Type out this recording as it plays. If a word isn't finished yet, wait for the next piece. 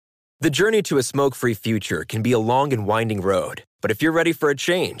The journey to a smoke-free future can be a long and winding road, but if you're ready for a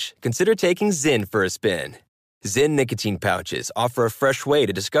change, consider taking Zyn for a spin. Zyn nicotine pouches offer a fresh way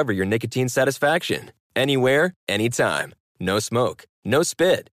to discover your nicotine satisfaction. Anywhere, anytime. No smoke, no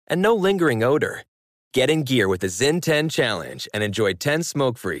spit, and no lingering odor. Get in gear with the Zyn 10 Challenge and enjoy 10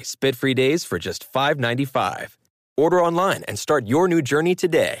 smoke-free, spit-free days for just $5.95. Order online and start your new journey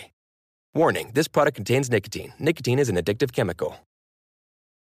today. Warning, this product contains nicotine. Nicotine is an addictive chemical.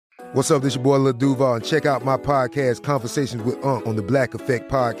 What's up, this your boy Lil Duval, and check out my podcast, Conversations with Unc, on the Black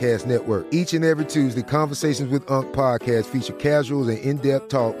Effect Podcast Network. Each and every Tuesday, Conversations with Unc podcast feature casuals and in-depth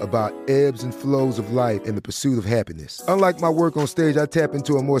talk about ebbs and flows of life and the pursuit of happiness. Unlike my work on stage, I tap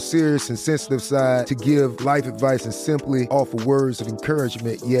into a more serious and sensitive side to give life advice and simply offer words of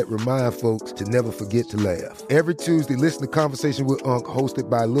encouragement, yet remind folks to never forget to laugh. Every Tuesday, listen to Conversations with Unc, hosted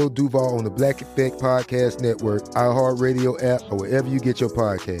by Lil Duval on the Black Effect Podcast Network, iHeartRadio app, or wherever you get your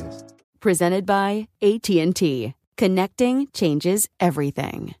podcasts. Presented by AT&T. Connecting changes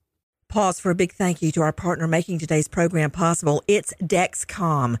everything. Pause for a big thank you to our partner making today's program possible. It's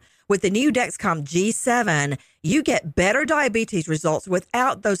Dexcom. With the new Dexcom G7, you get better diabetes results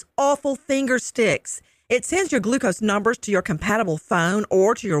without those awful finger sticks. It sends your glucose numbers to your compatible phone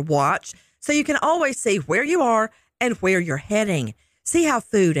or to your watch, so you can always see where you are and where you're heading. See how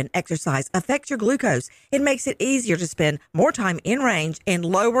food and exercise affect your glucose. It makes it easier to spend more time in range and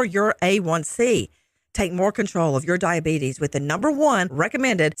lower your A1C. Take more control of your diabetes with the #1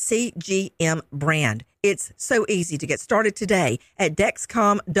 recommended CGM brand. It's so easy to get started today at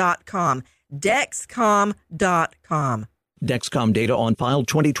Dexcom.com. Dexcom.com. Dexcom data on file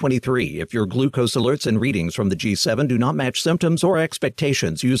 2023. If your glucose alerts and readings from the G7 do not match symptoms or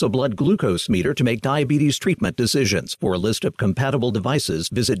expectations, use a blood glucose meter to make diabetes treatment decisions. For a list of compatible devices,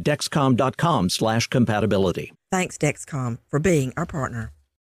 visit Dexcom.com/compatibility. Thanks, Dexcom, for being our partner.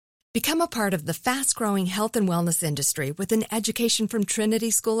 Become a part of the fast-growing health and wellness industry with an education from Trinity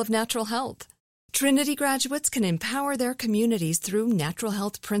School of Natural Health. Trinity graduates can empower their communities through natural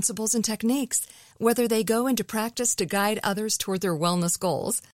health principles and techniques, whether they go into practice to guide others toward their wellness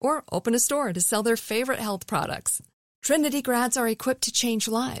goals or open a store to sell their favorite health products. Trinity grads are equipped to change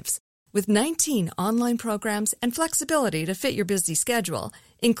lives with 19 online programs and flexibility to fit your busy schedule,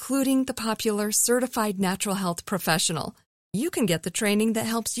 including the popular Certified Natural Health Professional. You can get the training that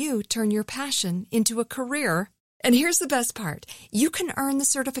helps you turn your passion into a career. And here's the best part. You can earn the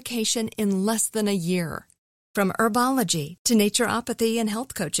certification in less than a year. From herbology to naturopathy and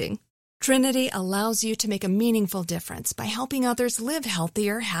health coaching, Trinity allows you to make a meaningful difference by helping others live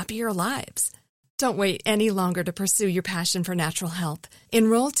healthier, happier lives. Don't wait any longer to pursue your passion for natural health.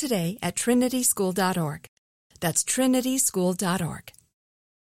 Enroll today at trinityschool.org. That's trinityschool.org.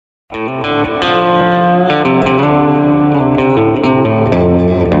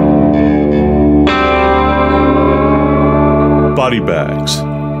 Body Bags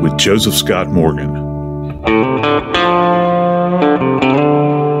with Joseph Scott Morgan.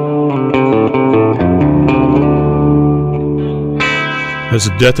 As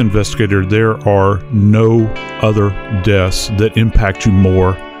a death investigator, there are no other deaths that impact you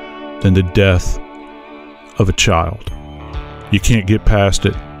more than the death of a child. You can't get past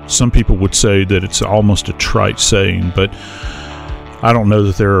it. Some people would say that it's almost a trite saying, but I don't know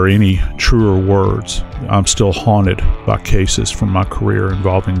that there are any truer words. I'm still haunted by cases from my career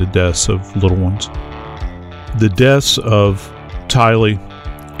involving the deaths of little ones. The deaths of Tylee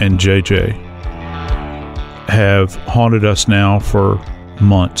and JJ have haunted us now for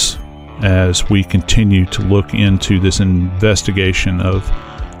months as we continue to look into this investigation of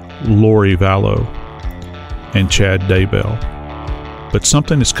Lori Vallow and Chad Daybell. But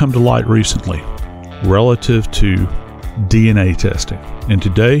something has come to light recently relative to DNA testing, and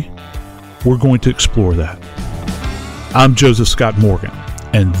today we're going to explore that. I'm Joseph Scott Morgan,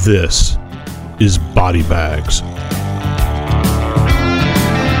 and this is Body Bags.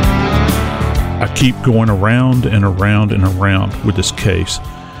 I keep going around and around and around with this case,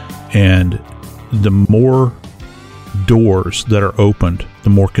 and the more doors that are opened, the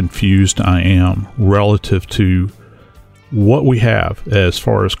more confused I am relative to what we have as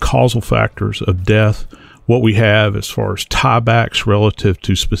far as causal factors of death, what we have as far as tiebacks relative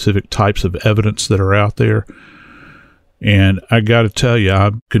to specific types of evidence that are out there. And I got to tell you,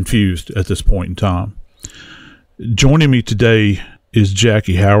 I'm confused at this point in time. Joining me today is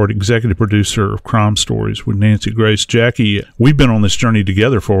Jackie Howard, executive producer of Crime Stories with Nancy Grace. Jackie, we've been on this journey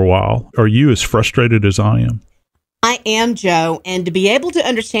together for a while. Are you as frustrated as I am? I am, Joe. And to be able to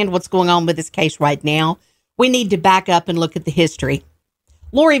understand what's going on with this case right now, we need to back up and look at the history.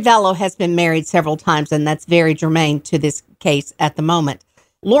 Lori Vallow has been married several times, and that's very germane to this case at the moment.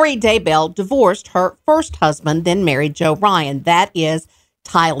 Lori Daybell divorced her first husband, then married Joe Ryan. That is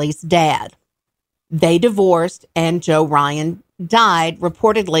Tylee's dad. They divorced, and Joe Ryan died,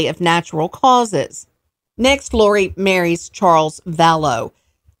 reportedly of natural causes. Next, Lori marries Charles Vallow.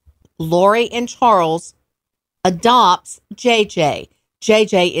 Lori and Charles adopts JJ.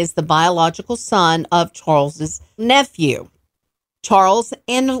 JJ is the biological son of Charles's nephew. Charles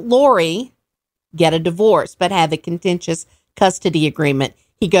and Lori get a divorce, but have a contentious custody agreement.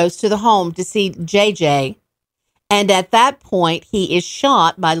 He goes to the home to see JJ, and at that point, he is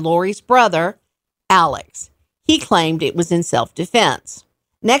shot by Lori's brother, Alex. He claimed it was in self-defense.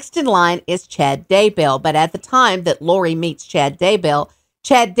 Next in line is Chad Daybell, but at the time that Lori meets Chad Daybell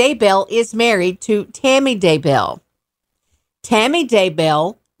is married to Tammy Daybell. Tammy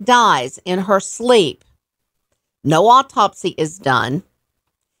Daybell dies in her sleep. No autopsy is done,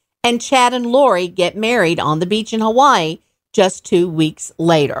 and Chad and Lori get married on the beach in Hawaii just 2 weeks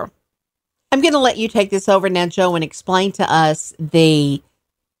later. I'm going to let you take this over now, Joe, and explain to us the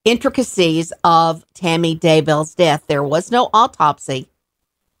intricacies of Tammy Daybell's death. There was no autopsy,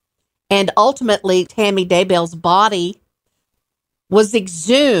 and ultimately Tammy Daybell's body was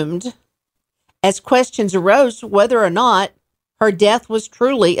exhumed as questions arose whether or not her death was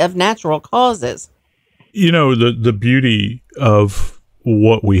truly of natural causes. You know, the beauty of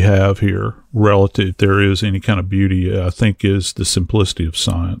what we have here, relative, if there is any kind of beauty, I think, is the simplicity of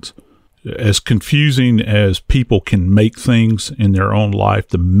science. As confusing as people can make things in their own life,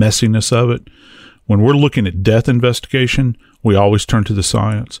 the messiness of it, when we're looking at death investigation, we always turn to the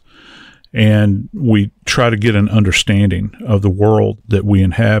science. And we try to get an understanding of the world that we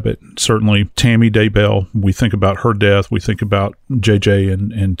inhabit. Certainly, Tammy Daybell, we think about her death. We think about JJ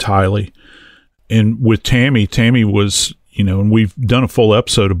and Tylee. And with Tammy was, you know, and we've done a full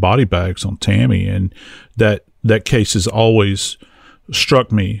episode of Body Bags on Tammy, and that case has always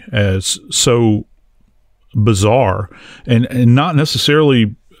struck me as so bizarre, and not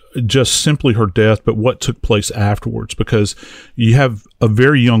necessarily just simply her death, but what took place afterwards, because you have a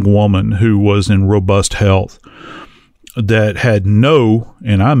very young woman who was in robust health that had no,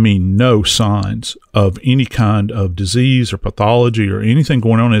 and I mean no, signs of any kind of disease or pathology or anything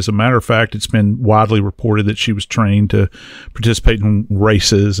going on. As a matter of fact, it's been widely reported that she was trained to participate in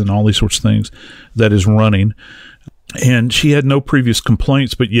races and all these sorts of things that is running. And she had no previous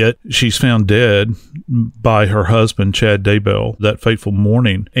complaints, but yet she's found dead by her husband, Chad Daybell, that fateful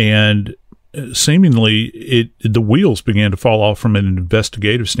morning. And seemingly the wheels began to fall off from an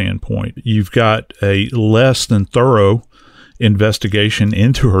investigative standpoint. You've got a less than thorough investigation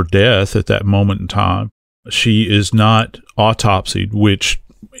into her death at that moment in time. She is not autopsied, which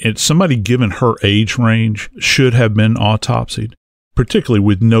somebody given her age range should have been autopsied, particularly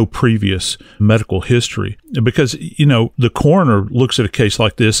with no previous medical history. Because, you know, the coroner looks at a case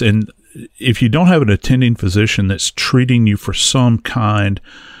like this, and if you don't have an attending physician that's treating you for some kind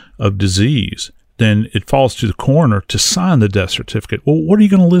of disease, then it falls to the coroner to sign the death certificate. Well, what are you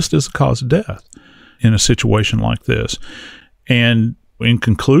going to list as the cause of death in a situation like this? And in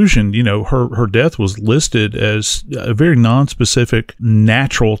conclusion, you know, her death was listed as a very nonspecific,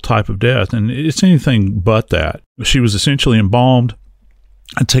 natural type of death, and it's anything but that. She was essentially embalmed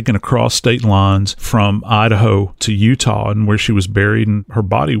and taken across state lines from Idaho to Utah, and where she was buried, and her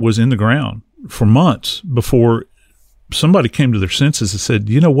body was in the ground for months before somebody came to their senses and said,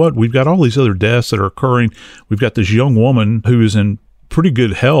 you know what, we've got all these other deaths that are occurring. We've got this young woman who is in pretty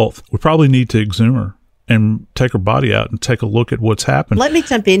good health. We probably need to exhume her and take her body out and take a look at what's happened. Let me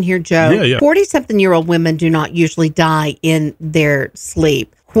jump in here, Joe. Yeah. 40-something-year-old women do not usually die in their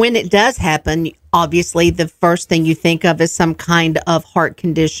sleep. When it does happen, obviously the first thing you think of is some kind of heart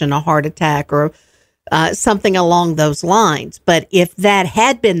condition, a heart attack, or something along those lines. But if that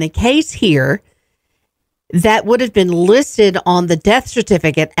had been the case here, that would have been listed on the death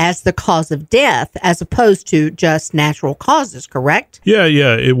certificate as the cause of death, as opposed to just natural causes, correct? Yeah,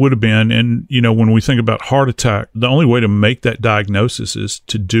 it would have been. And, you know, when we think about heart attack, the only way to make that diagnosis is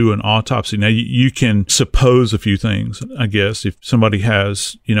to do an autopsy. Now, you can suppose a few things, I guess. If somebody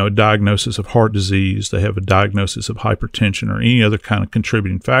has, you know, a diagnosis of heart disease, they have a diagnosis of hypertension or any other kind of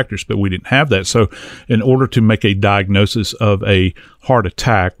contributing factors, but we didn't have that. So in order to make a diagnosis of a heart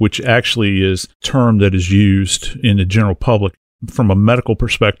attack, which actually is a term that is used in the general public, from a medical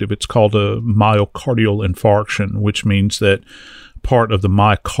perspective, it's called a myocardial infarction, which means that part of the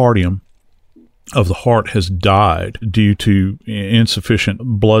myocardium of the heart has died due to insufficient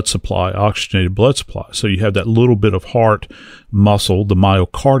blood supply, oxygenated blood supply. So you have that little bit of heart muscle, the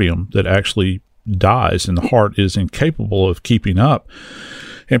myocardium, that actually dies, and the heart is incapable of keeping up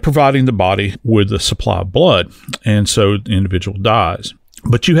and providing the body with a supply of blood. And so the individual dies.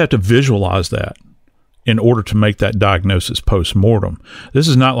 But you have to visualize that in order to make that diagnosis post-mortem. This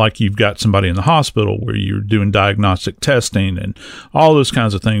is not like you've got somebody in the hospital where you're doing diagnostic testing and all those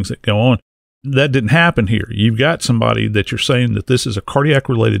kinds of things that go on. That didn't happen here. You've got somebody that you're saying that this is a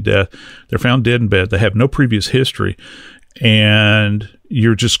cardiac-related death. They're found dead in bed. They have no previous history. And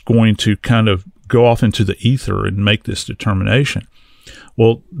you're just going to kind of go off into the ether and make this determination.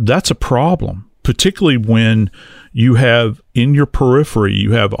 Well, that's a problem, particularly when you have in your periphery,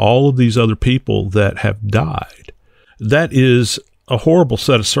 you have all of these other people that have died. That is a horrible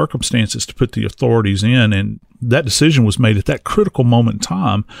set of circumstances to put the authorities in. And that decision was made at that critical moment in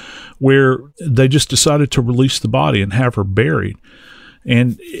time where they just decided to release the body and have her buried.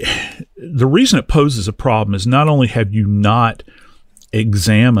 And the reason it poses a problem is not only have you not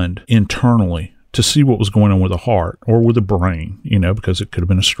examined internally to see what was going on with the heart or with the brain, because it could have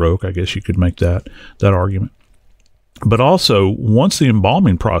been a stroke. I guess you could make that argument. But also, once the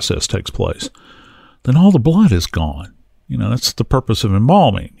embalming process takes place, then all the blood is gone. That's the purpose of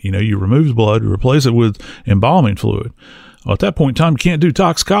embalming. You remove the blood, you replace it with embalming fluid. Well, at that point in time, you can't do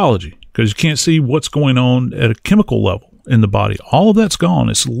toxicology because you can't see what's going on at a chemical level in the body. All of that's gone.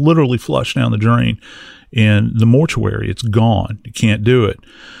 It's literally flushed down the drain in the mortuary. It's gone. You can't do it.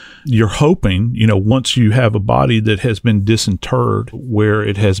 You're hoping, once you have a body that has been disinterred, where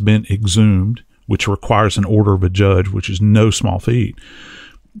it has been exhumed, which requires an order of a judge, which is no small feat,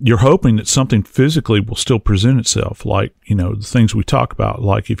 you're hoping that something physically will still present itself, like, the things we talk about,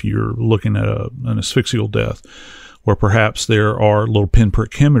 like if you're looking at an asphyxial death, where perhaps there are little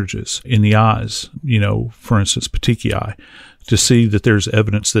pinprick hemorrhages in the eyes, for instance, petechiae, to see that there's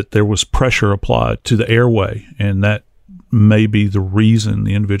evidence that there was pressure applied to the airway, and that may be the reason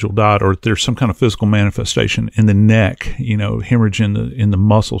the individual died, or there's some kind of physical manifestation in the neck, hemorrhage in the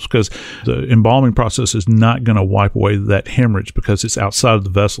muscles, because the embalming process is not going to wipe away that hemorrhage because it's outside of the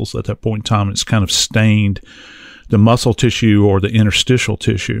vessels at that point in time. It's kind of stained the muscle tissue or the interstitial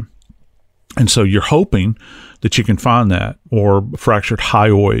tissue. And so you're hoping that you can find that, or fractured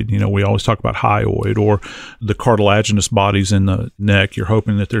hyoid. We always talk about hyoid, or the cartilaginous bodies in the neck. You're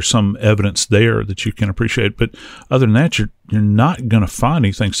hoping that there's some evidence there that you can appreciate. But other than that, you're not going to find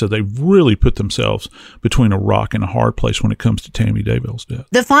anything. So they've really put themselves between a rock and a hard place when it comes to Tammy Daybell's death.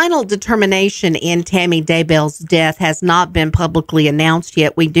 The final determination in Tammy Daybell's death has not been publicly announced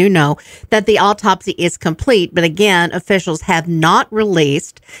yet. We do know that the autopsy is complete, but again, officials have not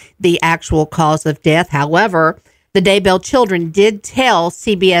released the actual cause of death. However, the Daybell children did tell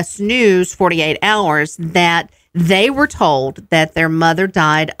CBS News 48 Hours that they were told that their mother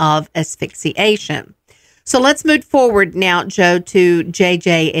died of asphyxiation. So let's move forward now, Joe, to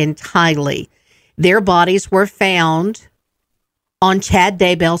JJ and Tylee. Their bodies were found on Chad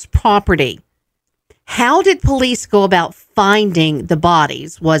Daybell's property. How did police go about finding the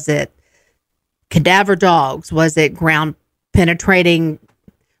bodies? Was it cadaver dogs? Was it ground penetrating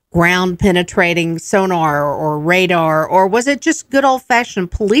sonar or radar, or was it just good old-fashioned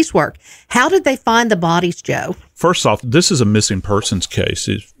police work? How did they find the bodies, Joe? First off, this is a missing persons case.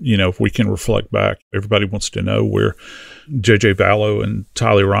 If we can reflect back, everybody wants to know where J.J. Vallow and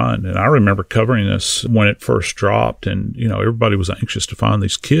Tylee Ryan, and I remember covering this when it first dropped, and, everybody was anxious to find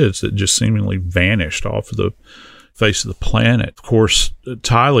these kids that just seemingly vanished off of the face of the planet. Of course,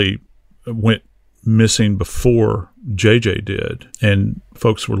 Tylee went missing before JJ did, and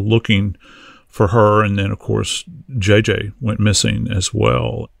folks were looking for her, and then of course JJ went missing as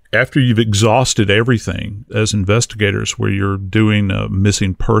well. After you've exhausted everything as investigators, where you're doing a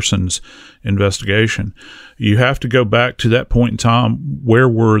missing persons investigation, you have to go back to that point in time. Where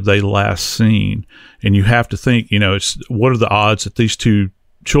were they last seen? And you have to think, it's what are the odds that these two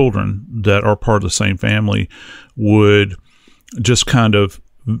children that are part of the same family would just kind of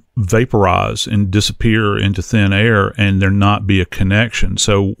vaporize and disappear into thin air and there not be a connection.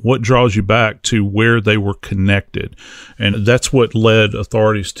 So what draws you back to where they were connected? And that's what led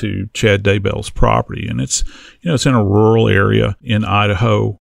authorities to Chad Daybell's property. And it's in a rural area in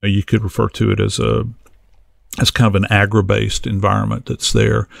Idaho. You could refer to it as kind of an agri-based environment that's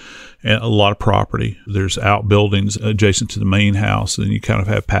there. And a lot of property. There's outbuildings adjacent to the main house, and you kind of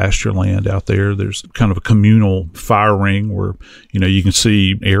have pasture land out there. There's kind of a communal fire ring where, you can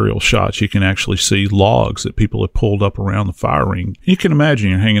see aerial shots. You can actually see logs that people have pulled up around the fire ring. You can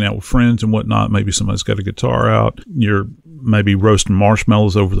imagine you're hanging out with friends and whatnot. Maybe somebody's got a guitar out. You're maybe roasting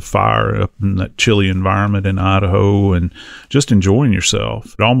marshmallows over the fire up in that chilly environment in Idaho and just enjoying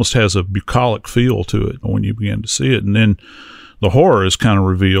yourself. It almost has a bucolic feel to it when you begin to see it. And then the horror is kind of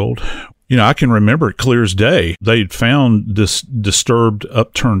revealed. I can remember it clear as day. They'd found this disturbed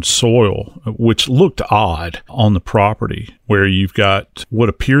upturned soil, which looked odd on the property, where you've got what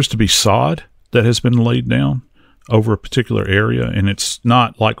appears to be sod that has been laid down over a particular area, and it's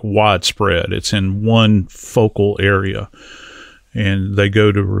not like widespread. It's in one focal area. And they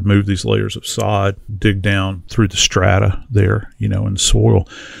go to remove these layers of sod, dig down through the strata there, in the soil.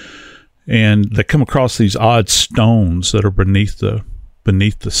 And they come across these odd stones that are beneath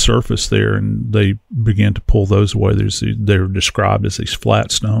the surface there, and they begin to pull those away. They're described as these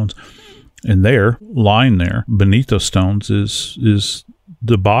flat stones. And there, lying there beneath those stones is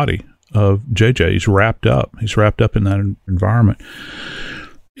the body of JJ. He's wrapped up in that environment.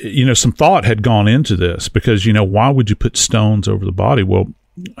 Some thought had gone into this because, why would you put stones over the body? Well,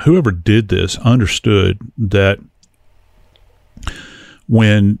 whoever did this understood that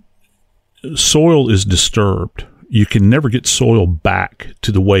when soil is disturbed, you can never get soil back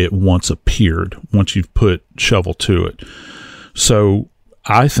to the way it once appeared once you've put shovel to it. So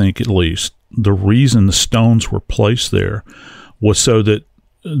I think at least the reason the stones were placed there was so that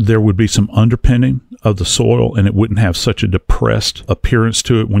there would be some underpinning of the soil and it wouldn't have such a depressed appearance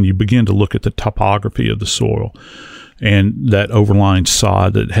to it when you begin to look at the topography of the soil and that overlying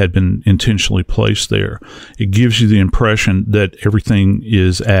sod that had been intentionally placed there. It gives you the impression that everything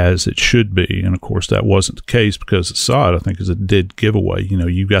is as it should be. And of course, that wasn't the case because the sod, I think, is a dead giveaway.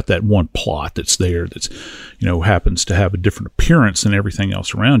 You've got that one plot that's there that's, happens to have a different appearance than everything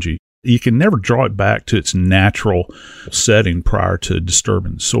else around you. You can never draw it back to its natural setting prior to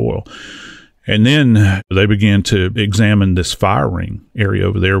disturbing the soil. And then they began to examine this fire ring area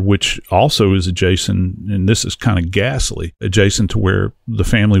over there, which also is adjacent, and this is kind of ghastly, adjacent to where the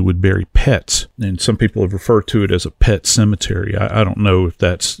family would bury pets. And some people have referred to it as a pet cemetery. I don't know if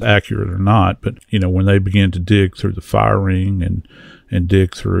that's accurate or not, but, when they began to dig through the fire ring and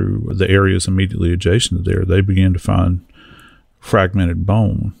dig through the areas immediately adjacent to there, they began to find fragmented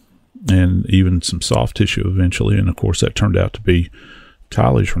bone and even some soft tissue eventually. And of course, that turned out to be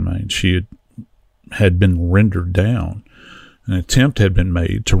Tylee's remains. She had been rendered down. An attempt had been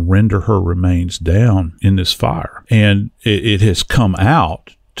made to render her remains down in this fire. And it has come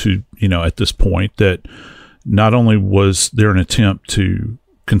out to, at this point, that not only was there an attempt to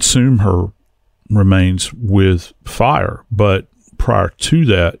consume her remains with fire, but prior to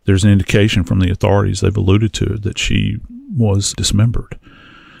that, there's an indication from the authorities, they've alluded to it, that she was dismembered.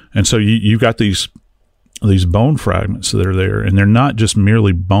 And so you've got these bone fragments that are there, and they're not just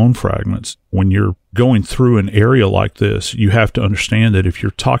merely bone fragments. When you're going through an area like this, you have to understand that if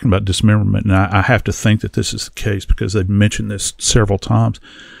you're talking about dismemberment, and I have to think that this is the case because they've mentioned this several times,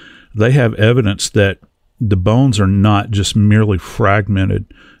 they have evidence that the bones are not just merely fragmented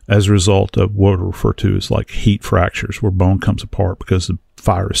as a result of what are referred to as like heat fractures, where bone comes apart because the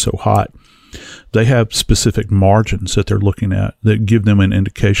fire is so hot. They have specific margins that they're looking at that give them an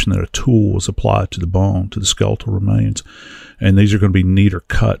indication that a tool was applied to the bone, to the skeletal remains. And these are going to be neater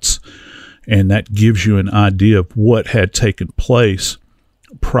cuts. And that gives you an idea of what had taken place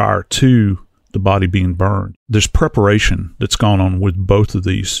prior to the body being burned. There's preparation that's gone on with both of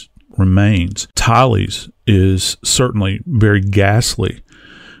these remains. Tylee's is certainly very ghastly,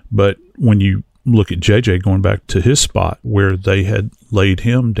 but when you look at JJ going back to his spot where they had laid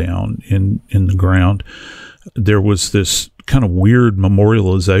him down in the ground, there was this kind of weird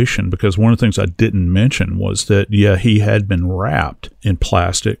memorialization, because one of the things I didn't mention was that, he had been wrapped in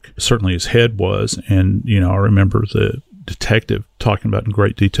plastic. Certainly his head was. And, I remember the detective talking about in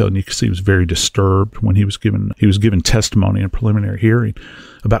great detail, and you can see he was very disturbed when he was given testimony in a preliminary hearing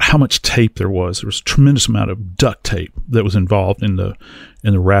about how much tape there was. There was a tremendous amount of duct tape that was involved in the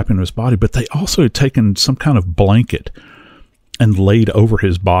wrapping of his body, but they also had taken some kind of blanket and laid over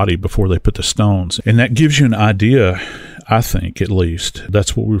his body before they put the stones. And that gives you an idea, I think, at least.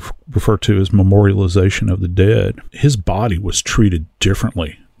 That's what we refer to as memorialization of the dead. His body was treated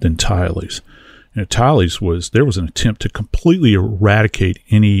differently than Tylee's. Tylee's there was an attempt to completely eradicate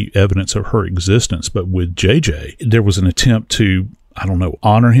any evidence of her existence, but with JJ, there was an attempt to,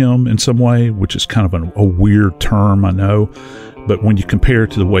 honor him in some way, which is kind of a weird term, I know. But when you compare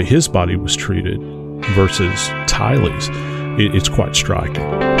it to the way his body was treated versus Tylee's, it's quite striking.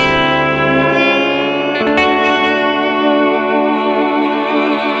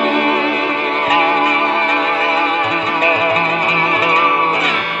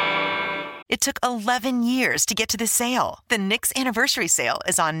 It's It took 11 years to get to this sale. The Knix Anniversary Sale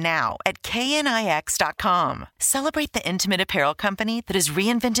is on now at knix.com. Celebrate the intimate apparel company that has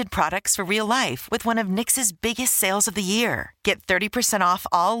reinvented products for real life with one of Knix's biggest sales of the year. Get 30% off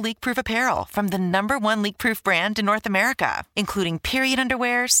all leak-proof apparel from the #1 leak-proof brand in North America, including period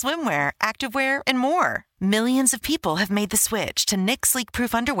underwear, swimwear, activewear, and more. Millions of people have made the switch to Knix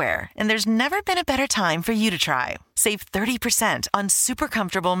leak-proof underwear, and there's never been a better time for you to try. Save 30% on super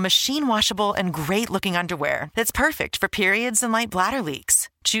comfortable, machine-washable, and great-looking underwear that's perfect for periods and light bladder leaks.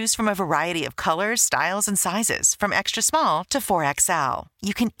 Choose from a variety of colors, styles, and sizes, from extra small to 4XL.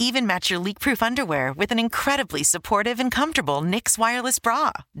 You can even match your leak-proof underwear with an incredibly supportive and comfortable Knix wireless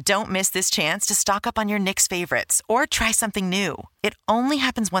bra. Don't miss this chance to stock up on your Knix favorites or try something new. It only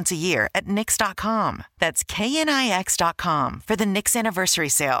happens once a year at Knix.com. That's knix.com for the Knix Anniversary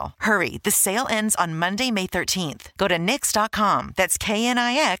Sale. Hurry, the sale ends on Monday, May 13th. Go to Knix.com. That's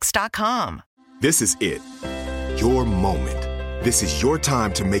knix.com. This is it. Your moment. This is your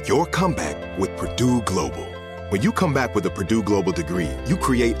time to make your comeback with Purdue Global. When you come back with a Purdue Global degree, you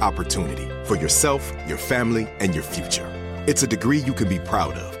create opportunity for yourself, your family, and your future. It's a degree you can be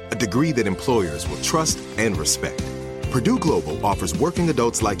proud of, a degree that employers will trust and respect. Purdue Global offers working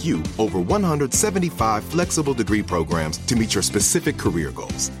adults like you over 175 flexible degree programs to meet your specific career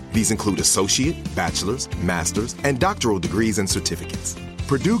goals. These include associate, bachelor's, master's, and doctoral degrees and certificates.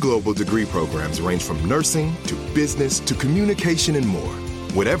 Purdue Global degree programs range from nursing to business to communication and more.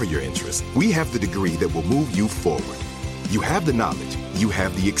 Whatever your interest, we have the degree that will move you forward. You have the knowledge, you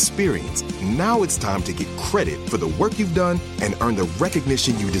have the experience. Now it's time to get credit for the work you've done and earn the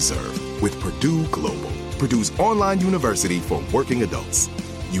recognition you deserve with Purdue Global, Purdue's online university for working adults.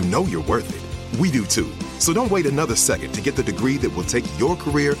 You know you're worth it. We do too. So don't wait another second to get the degree that will take your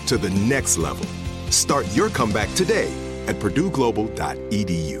career to the next level. Start your comeback today at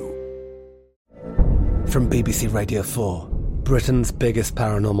purdueglobal.edu. From BBC Radio 4, Britain's biggest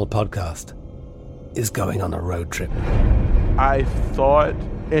paranormal podcast is going on a road trip. I thought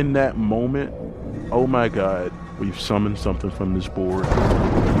in that moment, oh my God, we've summoned something from this board.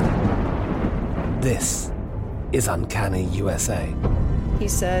 This is Uncanny USA. He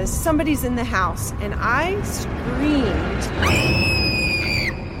says, somebody's in the house, and I screamed.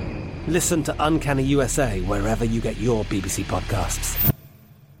 Listen to Uncanny USA wherever you get your BBC podcasts,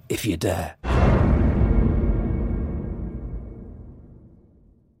 if you dare.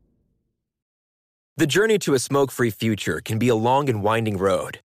 The journey to a smoke-free future can be a long and winding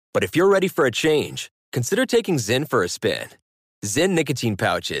road. But if you're ready for a change, consider taking Zyn for a spin. Zyn nicotine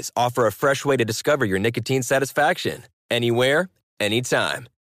pouches offer a fresh way to discover your nicotine satisfaction. Anywhere, anytime.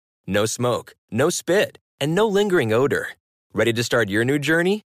 No smoke, no spit, and no lingering odor. Ready to start your new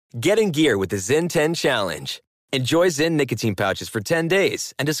journey? Get in gear with the Zyn 10 Challenge. Enjoy Zyn nicotine pouches for 10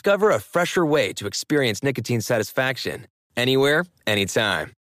 days and discover a fresher way to experience nicotine satisfaction. Anywhere,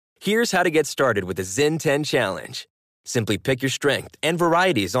 anytime. Here's how to get started with the Zyn 10 Challenge. Simply pick your strength and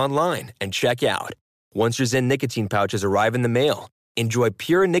varieties online and check out. Once your Zyn nicotine pouches arrive in the mail, enjoy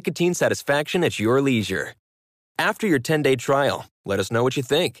pure nicotine satisfaction at your leisure. After your 10-day trial, let us know what you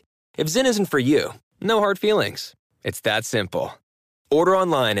think. If Zyn isn't for you, no hard feelings. It's that simple. Order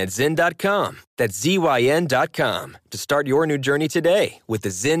online at Zyn.com, that's ZYN.com, to start your new journey today with the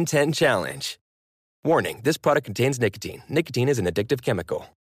Zyn 10 Challenge. Warning, this product contains nicotine. Nicotine is an addictive chemical.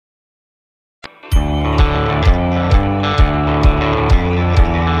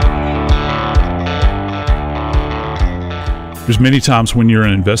 There's many times when you're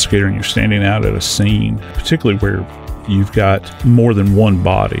an investigator and you're standing out at a scene, particularly where you've got more than one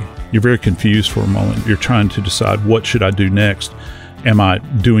body. You're very confused for a moment. You're trying to decide, what should I do next? Am I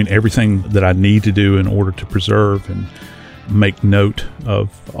doing everything that I need to do in order to preserve and make note of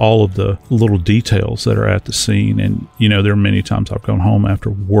all of the little details that are at the scene? And, you know, there are many times I've gone home after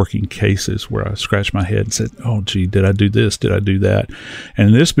working cases where I scratched my head and said, oh, gee, did I do this? Did I do that? And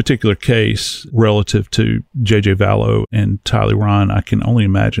in this particular case, relative to J.J. Vallow and Tylee Ryan, I can only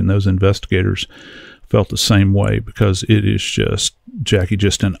imagine those investigators felt the same way, because it is just, Jackie,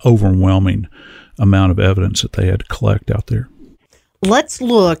 just an overwhelming amount of evidence that they had to collect out there. Let's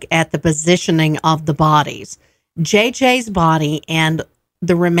look at the positioning of the bodies. JJ's body and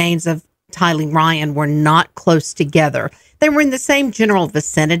the remains of Tylee Ryan were not close together. They were in the same general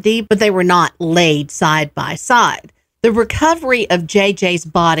vicinity, but they were not laid side by side. The recovery of JJ's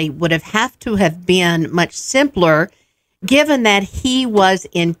body would have to have been much simpler, given that he was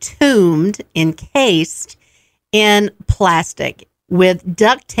entombed, encased in plastic with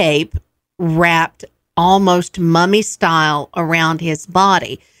duct tape wrapped almost mummy style around his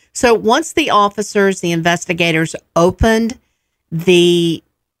body. So once the officers, the investigators, opened the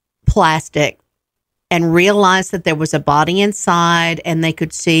plastic and realized that there was a body inside and they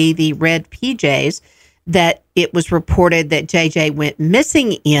could see the red PJs that it was reported that JJ went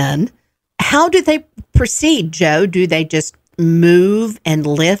missing in, how do they proceed, Joe? Do they just move and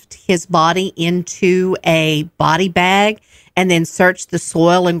lift his body into a body bag and then search the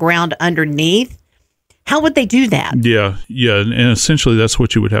soil and ground underneath? How would they do that? Yeah. And essentially that's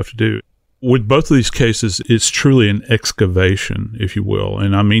what you would have to do. With both of these cases, it's truly an excavation, if you will.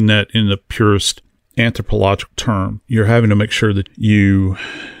 And I mean that in the purest anthropological term. You're having to make sure that you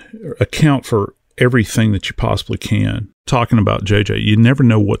account for everything that you possibly can. Talking about JJ, you never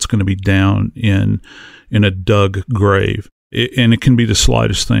know what's going to be down in a dug grave. And it can be the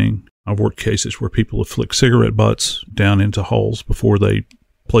slightest thing. I've worked cases where people have flicked cigarette butts down into holes before they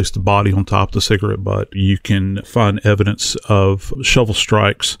place the body on top of the cigarette butt. You can find evidence of shovel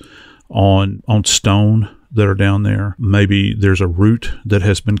strikes on stone that are down there. Maybe there's a root that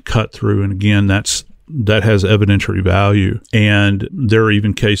has been cut through, and again, that has evidentiary value. And there are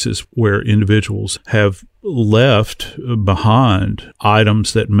even cases where individuals have left behind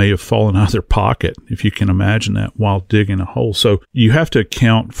items that may have fallen out of their pocket, if you can imagine that, while digging a hole. So you have to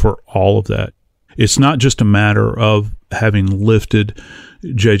account for all of that. It's not just a matter of having lifted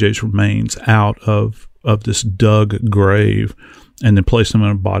JJ's remains out of this dug grave and then placing them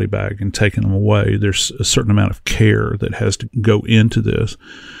in a body bag and taking them away. There's a certain amount of care that has to go into this.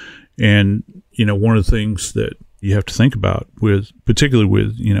 And, one of the things that you have to think about particularly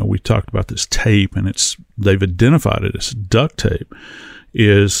with, we talked about this tape, and they've identified it as duct tape,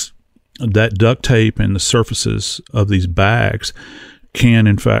 is that duct tape and the surfaces of these bags can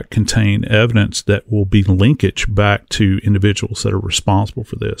in fact contain evidence that will be linkage back to individuals that are responsible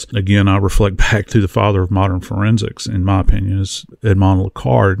for this. Again, I reflect back to the father of modern forensics, in my opinion, is Edmond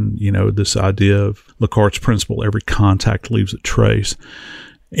Locard, and this idea of Locard's principle, every contact leaves a trace.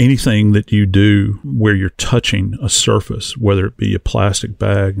 Anything that you do where you're touching a surface, whether it be a plastic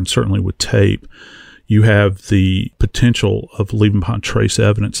bag, and certainly with tape, you have the potential of leaving behind trace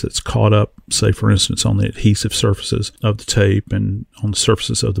evidence that's caught up, say, for instance, on the adhesive surfaces of the tape and on the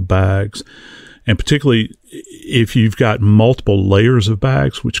surfaces of the bags. And particularly if you've got multiple layers of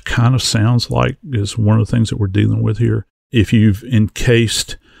bags, which kind of sounds like is one of the things that we're dealing with here. If you've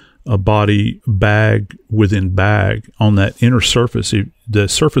encased a body bag within bag, on that inner surface, the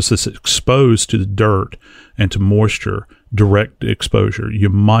surface that's exposed to the dirt and to moisture, direct exposure, you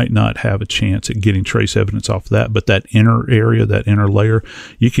might not have a chance at getting trace evidence off of that. But that inner area, that inner layer,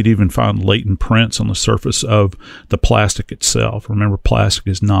 you could even find latent prints on the surface of the plastic itself. Remember, plastic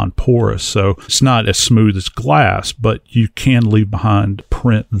is non-porous, so it's not as smooth as glass, but you can leave behind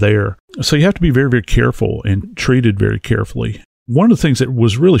print there. So you have to be very, very careful and treated very carefully. One of the things that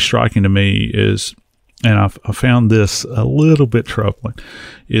was really striking to me is, and I found this a little bit troubling,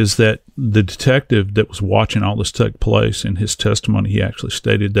 is that the detective that was watching all this take place, in his testimony, he actually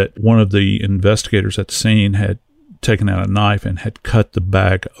stated that one of the investigators at the scene had taken out a knife and had cut the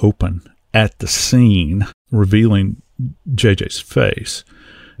bag open at the scene, revealing JJ's face.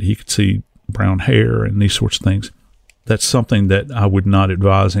 He could see brown hair and these sorts of things. That's something that I would not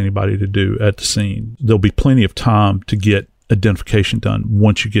advise anybody to do at the scene. There'll be plenty of time to get identification done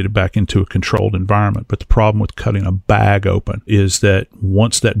once you get it back into a controlled environment. But the problem with cutting a bag open is that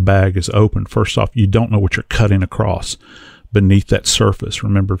once that bag is open, first off, you don't know what you're cutting across beneath that surface.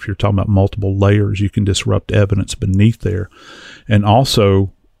 Remember, if you're talking about multiple layers, you can disrupt evidence beneath there. And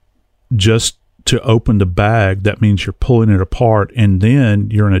also, just to open the bag, that means you're pulling it apart, and then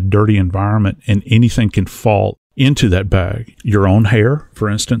you're in a dirty environment and anything can fall into that bag. Your own hair, for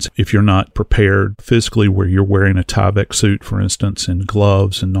instance, if you're not prepared physically, where you're wearing a Tyvek suit, for instance, and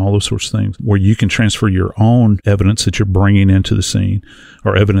gloves and all those sorts of things, where you can transfer your own evidence that you're bringing into the scene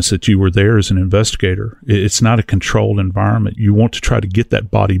or evidence that you were there as an investigator. It's not a controlled environment. You want to try to get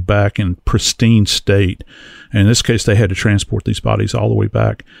that body back in pristine state. And in this case, they had to transport these bodies all the way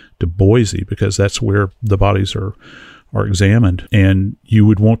back to Boise because that's where the bodies are examined. And you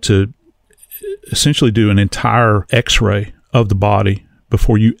would want to essentially do an entire x-ray of the body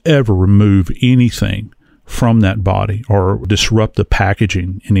before you ever remove anything from that body or disrupt the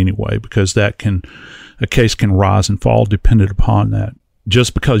packaging in any way, because a case can rise and fall dependent upon that.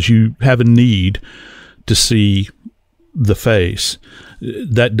 Just because you have a need to see the face,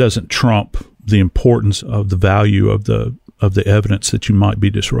 that doesn't trump the importance of the value of the evidence that you might be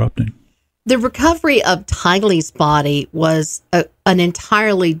disrupting. The recovery of Tylee's body was an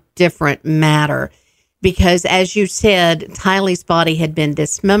entirely different matter because, as you said, Tylee's body had been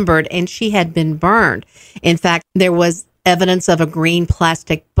dismembered and she had been burned. In fact, there was evidence of a green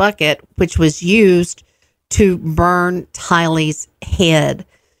plastic bucket which was used to burn Tylee's head.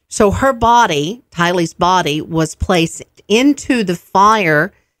 So her body, Tylee's body, was placed into the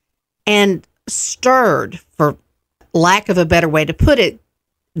fire and stirred, for lack of a better way to put it.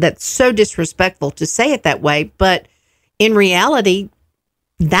 That's so disrespectful to say it that way, but in reality,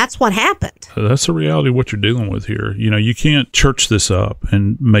 that's what happened. That's the reality of what you're dealing with here. You know, you can't church this up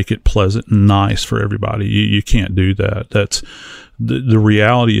and make it pleasant and nice for everybody. You can't do that. That's the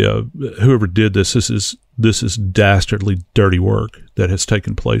reality of whoever did this. This is dastardly dirty work that has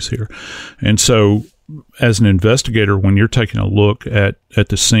taken place here. And so as an investigator, when you're taking a look at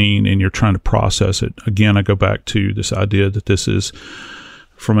the scene and you're trying to process it, again, I go back to this idea that this is,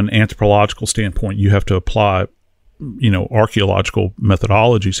 from an anthropological standpoint, you have to apply, archaeological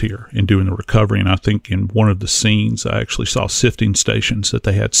methodologies here in doing the recovery. And I think in one of the scenes, I actually saw sifting stations that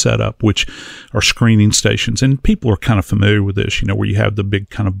they had set up, which are screening stations. And people are kind of familiar with this, where you have the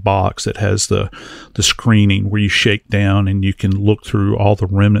big kind of box that has the screening where you shake down and you can look through all the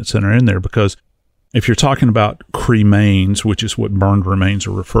remnants that are in there. Because if you're talking about cremains, which is what burned remains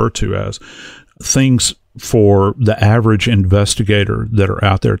are referred to as, things for the average investigator that are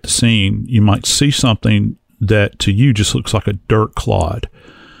out there at the scene, you might see something that to you just looks like a dirt clod.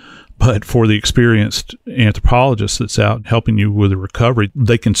 But for the experienced anthropologist that's out helping you with the recovery,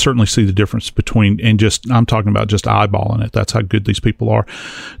 they can certainly see the difference between, and I'm talking about just eyeballing it. That's how good these people are.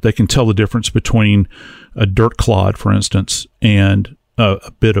 They can tell the difference between a dirt clod, for instance, and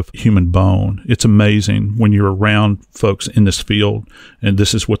a bit of human bone. It's amazing when you're around folks in this field, and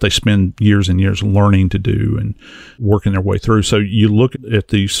this is what they spend years and years learning to do and working their way through. So you look at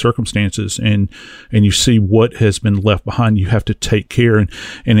these circumstances and you see what has been left behind. You have to take care. And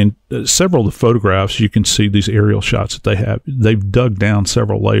in several of the photographs, you can see these aerial shots that they have. They've dug down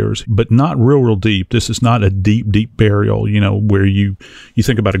several layers, but not real deep. This is not a deep burial, where you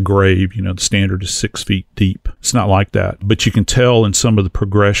think about a grave, the standard is 6 feet deep. It's not like that. But you can tell in some of the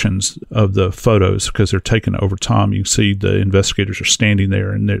progressions of the photos, because they're taken over time, you can see the investigators are standing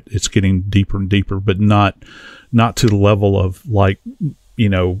there and it's getting deeper and deeper, but not to the level of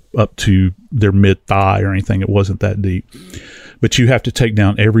up to their mid thigh or anything. It wasn't that deep. But you have to take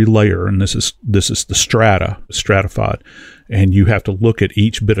down every layer, and this is the stratified, and you have to look at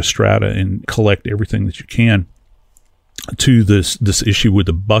each bit of strata and collect everything that you can. To this issue with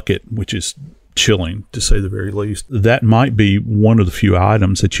the bucket, which is chilling to say the very least. That might be one of the few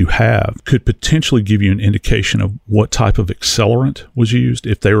items that you have, could potentially give you an indication of what type of accelerant was used,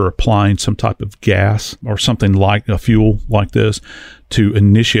 if they were applying some type of gas or something like a fuel like this to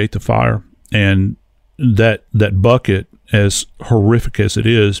initiate the fire. And that bucket, as horrific as it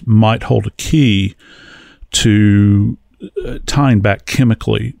is, might hold a key to tying back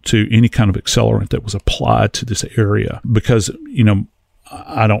chemically to any kind of accelerant that was applied to this area. Because,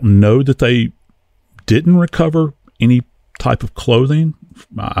 I don't know that they didn't recover any type of clothing.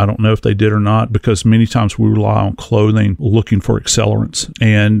 I don't know if they did or not, because many times we rely on clothing looking for accelerants,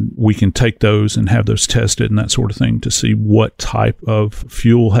 and we can take those and have those tested and that sort of thing to see what type of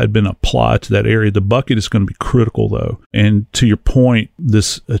fuel had been applied to that area. The bucket is going to be critical, though. And to your point,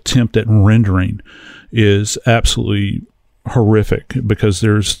 this attempt at rendering is absolutely horrific, because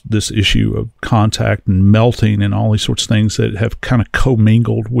there's this issue of contact and melting and all these sorts of things that have kind of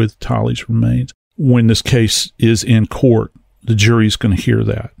commingled with Tylee's remains. When this case is in court, the jury's going to hear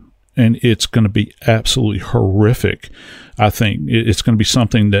that, and it's going to be absolutely horrific. I think it's going to be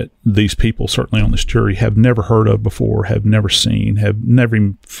something that these people, certainly on this jury, have never heard of before, have never seen, have never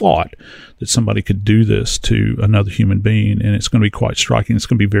even thought that somebody could do this to another human being, and it's going to be quite striking. It's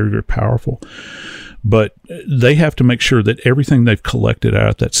going to be very, very powerful. But they have to make sure that everything they've collected out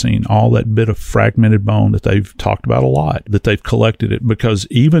of that scene, all that bit of fragmented bone that they've talked about a lot, that they've collected it, because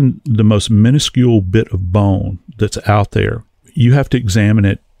even the most minuscule bit of bone that's out there, you have to examine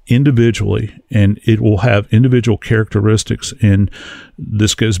it individually, and it will have individual characteristics. And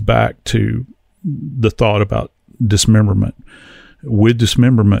this goes back to the thought about dismemberment. With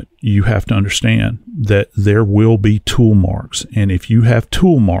dismemberment, you have to understand that there will be tool marks. And if you have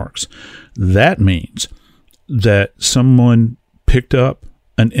tool marks, that means that someone picked up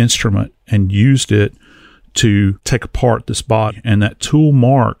an instrument and used it to take apart this body. And that tool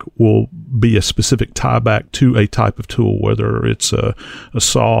mark will be a specific tie back to a type of tool, whether it's a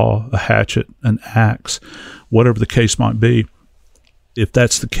saw, a hatchet, an axe, whatever the case might be. If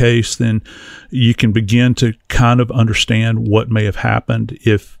that's the case, then you can begin to kind of understand what may have happened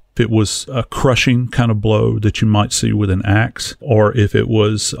if If it was a crushing kind of blow that you might see with an axe, or if it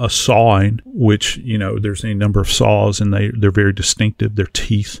was a sawing, which, there's any number of saws and they're very distinctive, their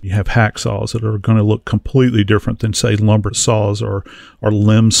teeth. You have hacksaws that are going to look completely different than, say, lumber saws or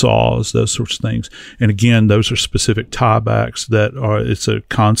limb saws, those sorts of things. And again, those are specific tiebacks it's a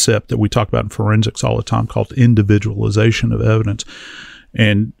concept that we talk about in forensics all the time called individualization of evidence.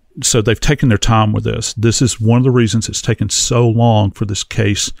 And so they've taken their time with this. This is one of the reasons it's taken so long for this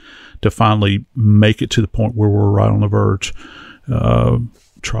case to finally make it to the point where we're right on the verge.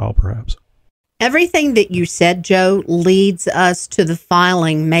 Trial, perhaps. Everything that you said, Joe, leads us to the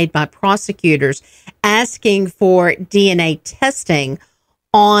filing made by prosecutors asking for DNA testing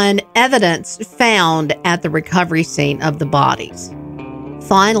on evidence found at the recovery scene of the bodies.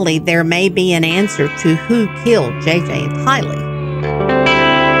 Finally, there may be an answer to who killed JJ and Tylee.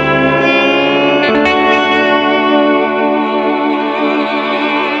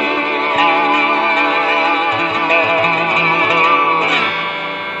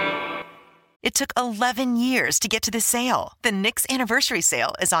 It took 11 years to get to this sale. The Knix Anniversary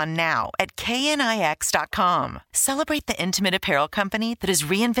Sale is on now at knix.com. Celebrate the intimate apparel company that has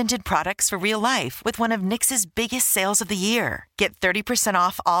reinvented products for real life with one of Knix's biggest sales of the year. Get 30%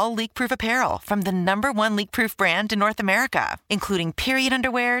 off all leak-proof apparel from the #1 leak-proof brand in North America, including period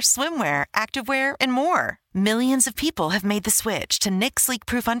underwear, swimwear, activewear, and more. Millions of people have made the switch to Knix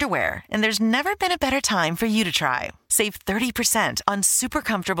leak-proof underwear, and there's never been a better time for you to try. Save 30% on super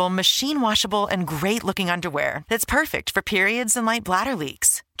comfortable, machine-washable, and great-looking underwear that's perfect for periods and light bladder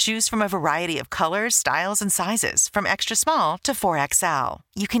leaks. Choose from a variety of colors, styles, and sizes, from extra small to 4XL.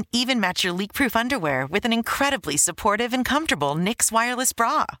 You can even match your leak-proof underwear with an incredibly supportive and comfortable Knix wireless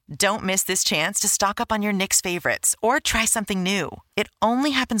bra. Don't miss this chance to stock up on your Knix favorites or try something new. It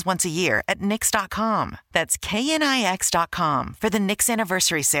only happens once a year at Knix.com. That's knix.com for the Knix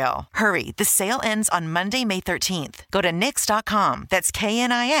Anniversary Sale. Hurry, the sale ends on Monday, May 13th. Go to Knix.com. That's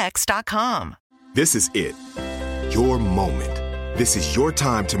knix.com. This is it. Your moment. This is your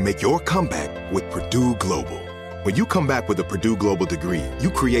time to make your comeback with Purdue Global. When you come back with a Purdue Global degree, you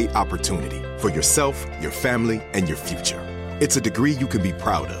create opportunity for yourself, your family, and your future. It's a degree you can be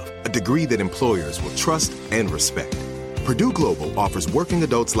proud of, a degree that employers will trust and respect. Purdue Global offers working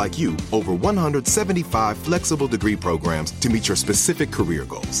adults like you over 175 flexible degree programs to meet your specific career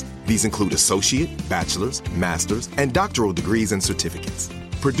goals. These include associate, bachelor's, master's, and doctoral degrees and certificates.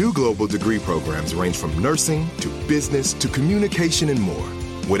 Purdue Global degree programs range from nursing to business to communication and more.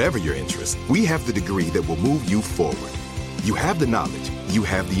 Whatever your interest, we have the degree that will move you forward. You have the knowledge, you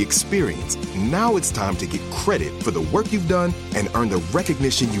have the experience. Now it's time to get credit for the work you've done and earn the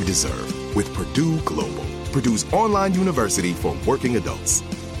recognition you deserve with Purdue Global, Purdue's online university for working adults.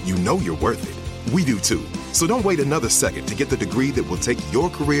 You know you're worth it. We do too. So don't wait another second to get the degree that will take your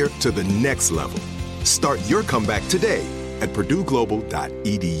career to the next level. Start your comeback today at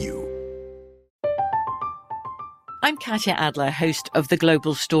purdueglobal.edu. I'm Katya Adler, host of The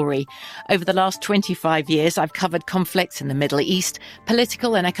Global Story. Over the last 25 years, I've covered conflicts in the Middle East,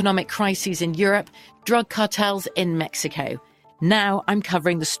 political and economic crises in Europe, drug cartels in Mexico. Now I'm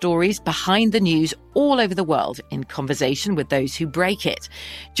covering the stories behind the news all over the world in conversation with those who break it.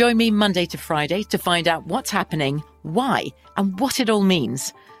 Join me Monday to Friday to find out what's happening, why, and what it all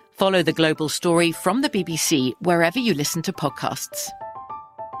means. Follow The Global Story from the BBC wherever you listen to podcasts.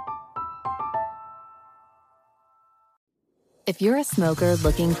 If you're a smoker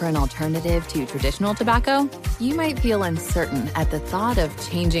looking for an alternative to traditional tobacco, you might feel uncertain at the thought of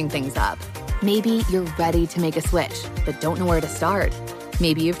changing things up. Maybe you're ready to make a switch, but don't know where to start.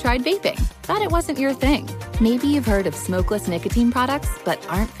 Maybe you've tried vaping, thought it wasn't your thing. Maybe you've heard of smokeless nicotine products, but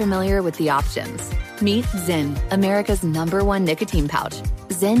aren't familiar with the options. Meet Zyn, America's #1 nicotine pouch.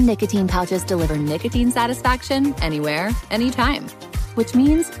 Zyn nicotine pouches deliver nicotine satisfaction anywhere, anytime. Which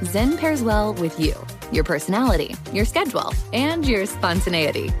means Zyn pairs well with you, your personality, your schedule, and your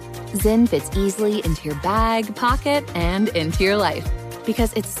spontaneity. Zyn fits easily into your bag, pocket, and into your life.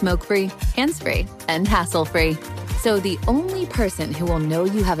 Because it's smoke-free, hands-free, and hassle-free. So the only person who will know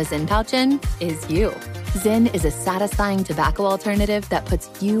you have a Zyn pouch in is you. Zyn is a satisfying tobacco alternative that puts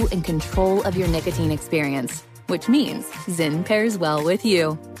you in control of your nicotine experience, which means Zyn pairs well with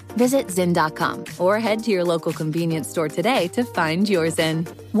you. Visit Zyn.com or head to your local convenience store today to find your Zyn.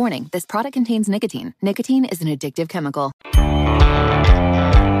 Warning, this product contains nicotine. Nicotine is an addictive chemical.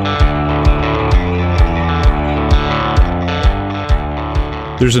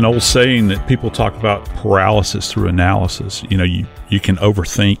 There's an old saying that people talk about paralysis through analysis. You know, you can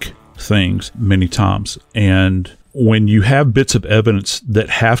overthink things many times. And when you have bits of evidence that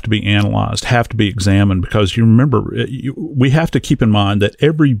have to be analyzed, have to be examined, because you remember, we have to keep in mind that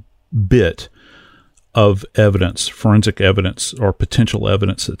every bit of evidence, forensic evidence or potential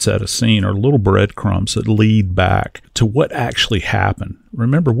evidence that's at a scene are little breadcrumbs that lead back to what actually happened.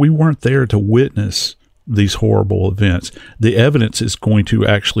 Remember, we weren't there to witness these horrible events. The evidence is going to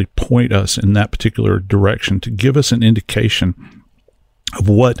actually point us in that particular direction to give us an indication of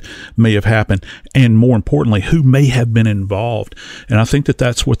what may have happened, and more importantly, who may have been involved. And I think that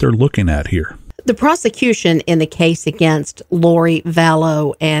that's what they're looking at here. The prosecution in the case against Lori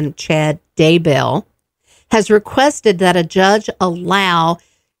Vallow and Chad Daybell has requested that a judge allow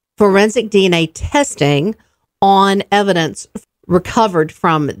forensic DNA testing on evidence recovered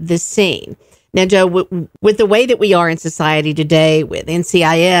from the scene. Now, Joe, with the way that we are in society today, with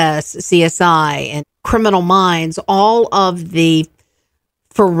NCIS, CSI, and Criminal Minds, all of the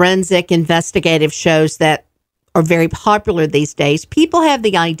forensic investigative shows that are very popular these days, people have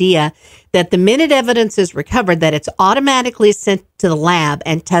the idea that the minute evidence is recovered, that it's automatically sent to the lab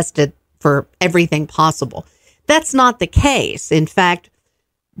and tested for everything possible. That's not the case. In fact,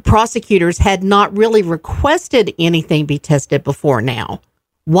 prosecutors had not really requested anything be tested before now.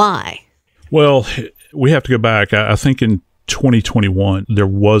 Why? Well, we have to go back. I think in 2021, there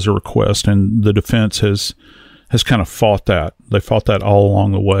was a request, and the defense has kind of fought that. They fought that all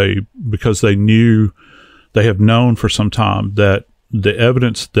along the way because they have known for some time that the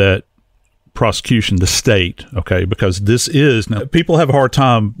evidence that prosecution, the state, okay, because this is, now people have a hard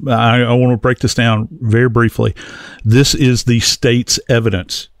time. I want to break this down very briefly. This is the state's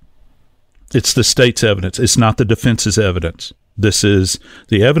evidence. It's the state's evidence. It's not the defense's evidence. This is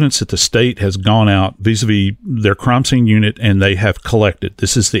the evidence that the state has gone out vis-a-vis their crime scene unit and they have collected.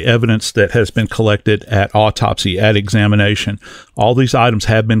 This is the evidence that has been collected at autopsy, at examination. All these items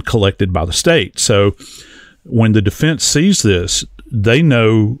have been collected by the state. So when the defense sees this, they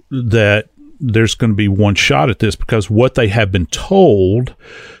know that there's going to be one shot at this, because what they have been told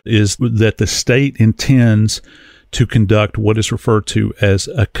is that the state intends to conduct what is referred to as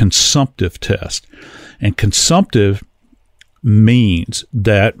a consumptive test. And consumptive means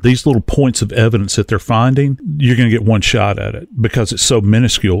that these little points of evidence that they're finding, you're going to get one shot at it because it's so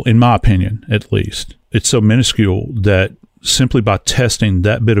minuscule, in my opinion, at least. It's so minuscule that simply by testing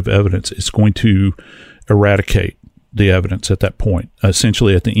that bit of evidence, it's going to eradicate the evidence at that point.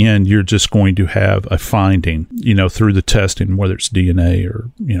 Essentially, at the end, you're just going to have a finding, through the testing, whether it's DNA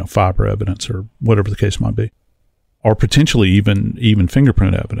or, fiber evidence or whatever the case might be, or potentially even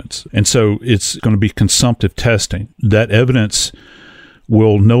fingerprint evidence. And so it's going to be consumptive testing. That evidence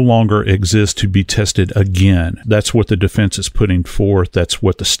will no longer exist to be tested again. That's what the defense is putting forth. That's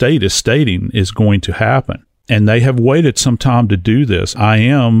what the state is stating is going to happen. And they have waited some time to do this. I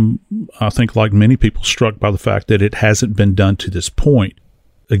think, like many people, struck by the fact that it hasn't been done to this point.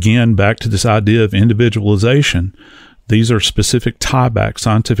 Again, back to this idea of individualization. These are specific tiebacks,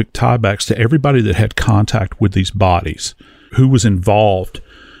 scientific tiebacks to everybody that had contact with these bodies, who was involved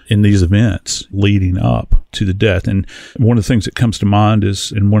in these events leading up to the death. And one of the things that comes to mind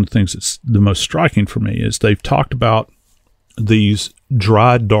is, and one of the things that's the most striking for me, is they've talked about these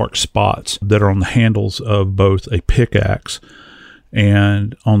dried dark spots that are on the handles of both a pickaxe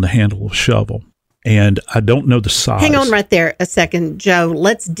and on the handle of a shovel. And I don't know the size. Hang on right there a second, Joe.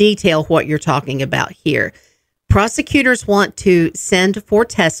 Let's detail what you're talking about here. Prosecutors want to send for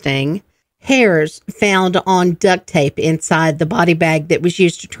testing hairs found on duct tape inside the body bag that was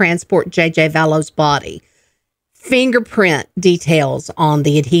used to transport J.J. Vallow's body, fingerprint details on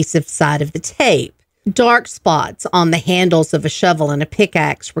the adhesive side of the tape, dark spots on the handles of a shovel and a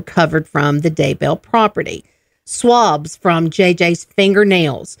pickaxe recovered from the Daybell property, swabs from J.J.'s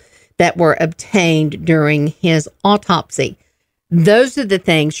fingernails that were obtained during his autopsy. Those are the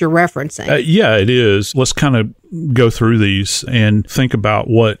things you're referencing. Yeah, it is. Let's kind of go through these and think about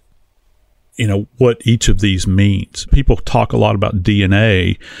what each of these means. People talk a lot about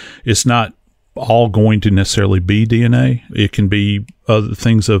DNA. It's not all going to necessarily be DNA. It can be other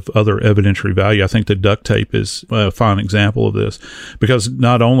things of other evidentiary value. I think the duct tape is a fine example of this, because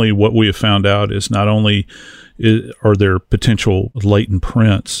not only what we have found out is not only are there potential latent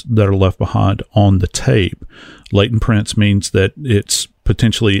prints that are left behind on the tape. Latent prints means that it's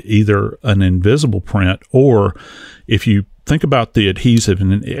potentially either an invisible print, or if you think about the adhesive,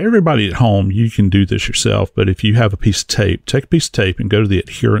 and everybody at home, you can do this yourself, but if you have a piece of tape, take a piece of tape and go to the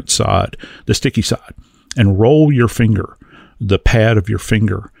adherent side, the sticky side, and roll your finger, the pad of your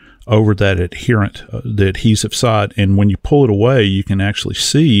finger, over that adherent, the adhesive side. And when you pull it away, you can actually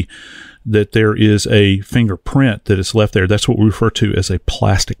see that there is a fingerprint that is left there. That's what we refer to as a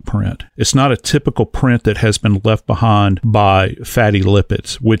plastic print. It's not a typical print that has been left behind by fatty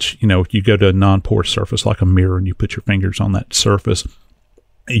lipids, which, you go to a non-porous surface like a mirror and you put your fingers on that surface.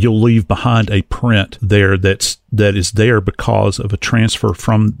 You'll leave behind a print there that is there because of a transfer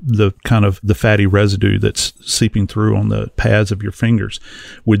from the kind of the fatty residue that's seeping through on the pads of your fingers.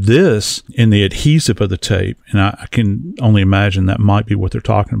 With this, in the adhesive of the tape, and I can only imagine that might be what they're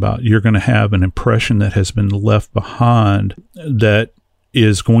talking about, you're going to have an impression that has been left behind that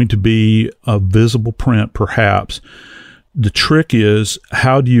is going to be a visible print, perhaps. The trick is,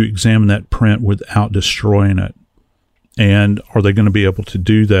 how do you examine that print without destroying it? And are they going to be able to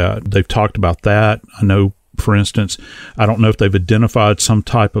do that? They've talked about that. I know, for instance, I don't know if they've identified some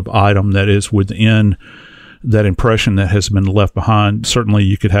type of item that is within that impression that has been left behind. Certainly,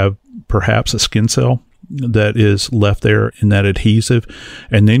 you could have perhaps a skin cell that is left there in that adhesive.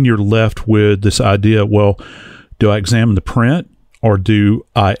 And then you're left with this idea, well, do I examine the print or do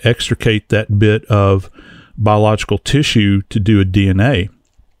I extricate that bit of biological tissue to do a DNA?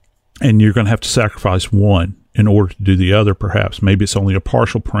 And you're going to have to sacrifice one in order to do the other, perhaps. Maybe it's only a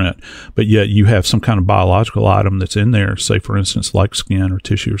partial print, but yet you have some kind of biological item that's in there, say, for instance, like skin or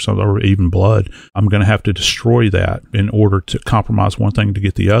tissue or something, or even blood. I'm going to have to destroy that in order to compromise one thing to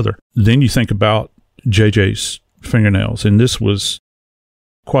get the other. Then you think about JJ's fingernails, and this was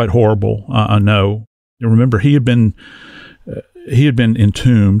quite horrible, I know. Remember, he had been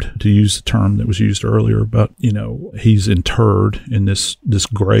entombed, to use the term that was used earlier, but he's interred in this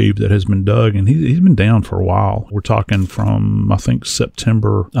grave that has been dug, and he's been down for a while. We're talking from, I think,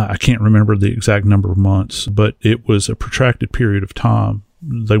 September. I can't remember the exact number of months, but it was a protracted period of time.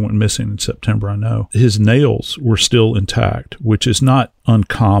 They went missing in September, I know. His nails were still intact, which is not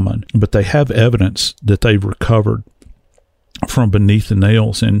uncommon, but they have evidence that they've recovered from beneath the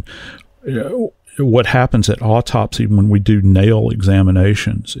nails. And what happens at autopsy when we do nail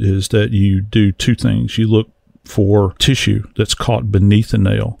examinations is that you do two things. You look for tissue that's caught beneath the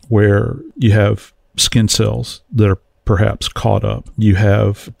nail, where you have skin cells that are perhaps caught up. You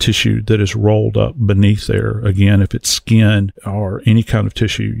have tissue that is rolled up beneath there. Again, if it's skin or any kind of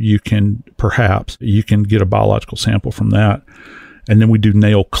tissue, you can get a biological sample from that. And then we do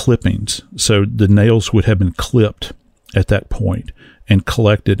nail clippings. So the nails would have been clipped at that point and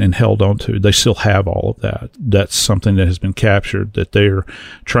collected and held onto. They still have all of that. That's something that has been captured, that they're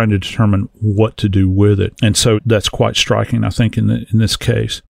trying to determine what to do with it. And so that's quite striking, I think, in this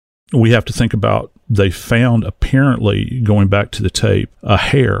case. We have to think about, they found, apparently, going back to the tape, a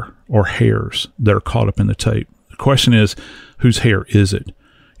hair or hairs that are caught up in the tape. The question is, whose hair is it?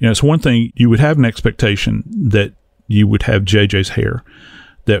 It's one thing, you would have an expectation that you would have JJ's hair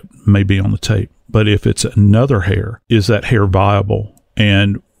that may be on the tape. But if it's another hair, is that hair viable?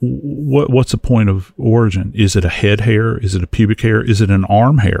 And what's the point of origin? Is it a head hair? Is it a pubic hair? Is it an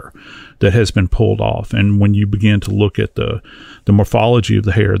arm hair that has been pulled off? And when you begin to look at the morphology of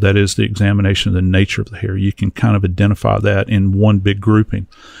the hair, that is the examination of the nature of the hair, you can kind of identify that in one big grouping.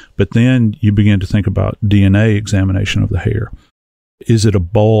 But then you begin to think about DNA examination of the hair. Is it a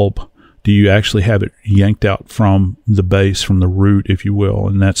bulb? Do you actually have it yanked out from the base, from the root, if you will?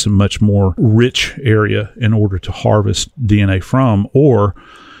 And that's a much more rich area in order to harvest DNA from. Or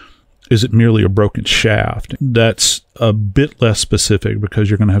is it merely a broken shaft? That's a bit less specific, because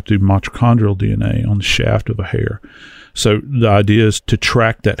you're going to have to do mitochondrial DNA on the shaft of a hair. So the idea is to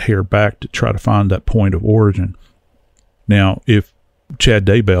track that hair back to try to find that point of origin. Now, if Chad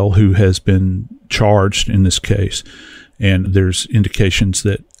Daybell, who has been charged in this case, and there's indications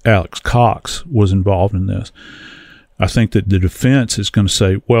that Alex Cox was involved in this, I think that the defense is going to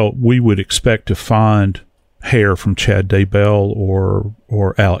say, well, we would expect to find hair from Chad Daybell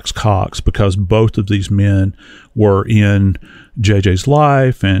or Alex Cox, because both of these men were in JJ's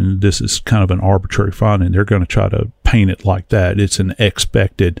life, and this is kind of an arbitrary finding. They're going to try to paint it like that. It's an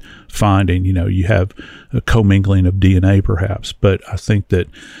expected finding. You have a commingling of DNA perhaps, but I think that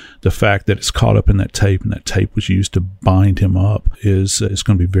the fact that it's caught up in that tape, and that tape was used to bind him up, is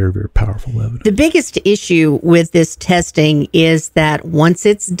going to be very, very powerful evidence. The biggest issue with this testing is that once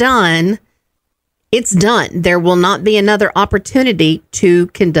it's done, it's done. There will not be another opportunity to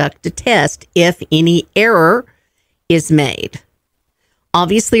conduct a test if any error is made.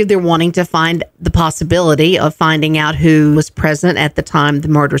 Obviously, they're wanting to find the possibility of finding out who was present at the time the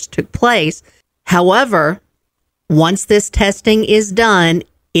murders took place. However, once this testing is done,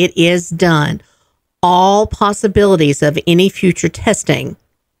 it is done. All possibilities of any future testing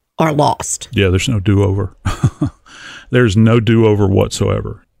are lost. Yeah, there's no do-over. There's no do-over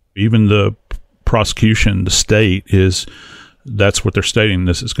whatsoever. Even the prosecution, the state, is That's what they're stating.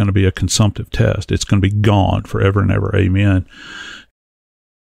 This is going to be a consumptive test. It's going to be gone forever and ever. Amen.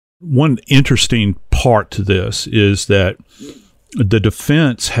 One interesting part to this is that the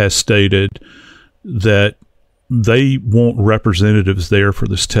defense has stated that they want representatives there for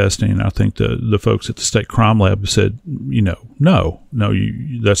this testing. I think the folks at the state crime lab said, no,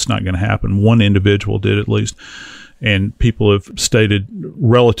 that's not going to happen. One individual did, at least. And people have stated,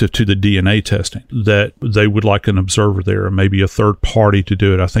 relative to the DNA testing, that they would like an observer there, or maybe a third party to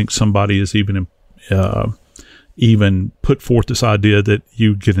do it. I think somebody has even put forth this idea that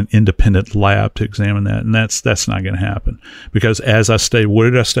you get an independent lab to examine that, and that's not going to happen, because as I stated, what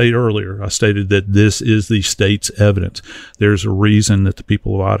did I state earlier? I stated that this is the state's evidence. There's a reason that the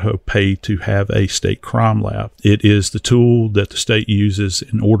people of Idaho pay to have a state crime lab. It is the tool that the state uses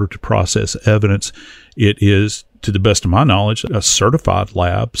in order to process evidence. It is, to the best of my knowledge, a certified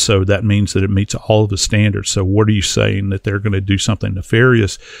lab, so that means that it meets all of the standards. So what are you saying, that they're going to do something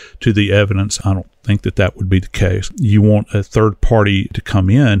nefarious to the evidence? I don't think that would be the case. You want a third party to come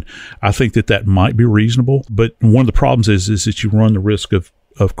in. I think that might be reasonable, but one of the problems is that you run the risk of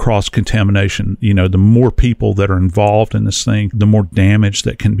cross-contamination. The more people that are involved in this thing, the more damage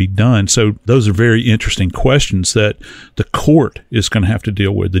that can be done. So those are very interesting questions that the court is going to have to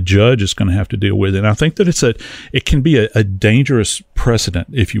deal with, the judge is going to have to deal with. And I think that it can be a dangerous precedent,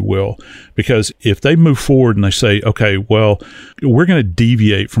 if you will, because if they move forward and they say, okay, well, we're going to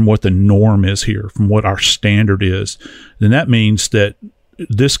deviate from what the norm is here, from what our standard is, then that means that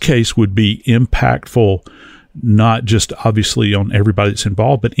this case would be impactful, not just obviously on everybody that's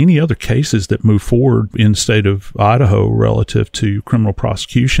involved, but any other cases that move forward in the state of Idaho relative to criminal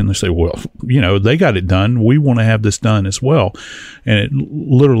prosecution. They say, well, they got it done. We want to have this done as well. And it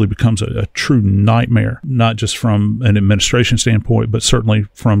literally becomes a true nightmare, not just from an administration standpoint, but certainly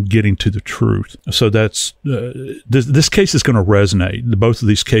from getting to the truth. So that's, this case is going to resonate. Both of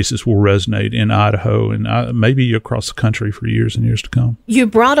these cases will resonate in Idaho and maybe across the country for years and years to come. You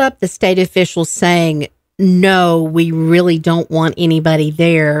brought up the state officials saying, no, we really don't want anybody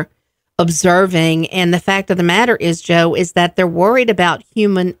there observing. And the fact of the matter is, Joe, is that they're worried about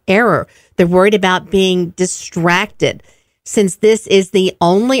human error. They're worried about being distracted. Since this is the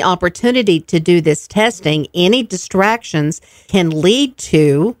only opportunity to do this testing, any distractions can lead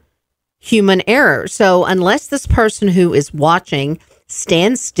to human error. So unless this person who is watching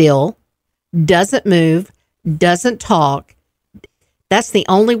stands still, doesn't move, doesn't talk, that's the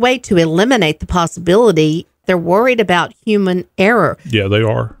only way to eliminate the possibility. They're worried about human error. Yeah, they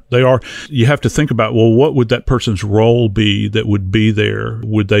are. They are. You have to think about, well, what would that person's role be that would be there?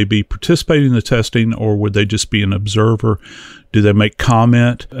 Would they be participating in the testing, or would they just be an observer? Do they make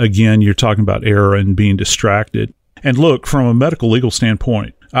comment? Again, you're talking about error and being distracted. And look, from a medical legal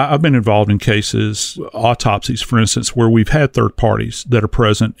standpoint, I've been involved in cases, autopsies, for instance, where we've had third parties that are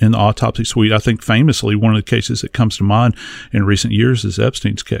present in the autopsy suite. I think famously, one of the cases that comes to mind in recent years is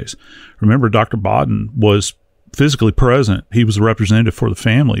Epstein's case. Remember, Dr. Bodden was physically present. He was a representative for the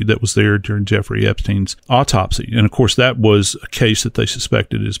family that was there during Jeffrey Epstein's autopsy. And of course, that was a case that they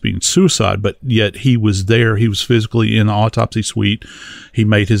suspected as being suicide, but yet he was there. He was physically in the autopsy suite. He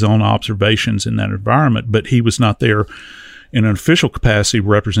made his own observations in that environment, but he was not there in an official capacity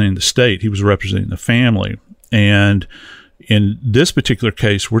representing the state. He was representing the family. And in this particular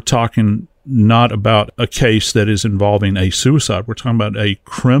case, we're talking not about a case that is involving a suicide. We're talking about a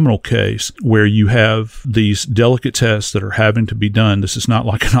criminal case where you have these delicate tests that are having to be done. This is not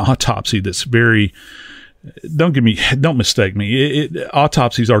like an autopsy that's very, don't mistake me.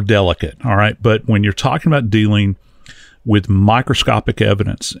 Autopsies are delicate, all right? But when you're talking about dealing with microscopic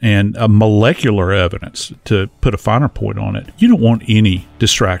evidence and molecular evidence, to put a finer point on it, you don't want any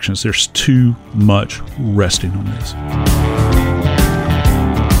distractions. There's too much resting on this.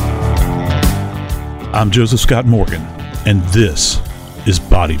 I'm Joseph Scott Morgan, and this is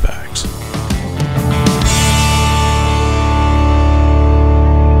Body Bags.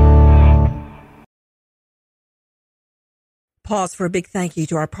 Pause for a big thank you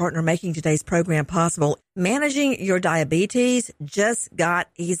to our partner making today's program possible. Managing your diabetes just got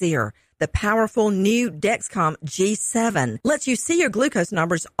easier. The powerful new Dexcom G7 lets you see your glucose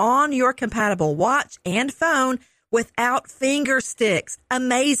numbers on your compatible watch and phone without finger sticks.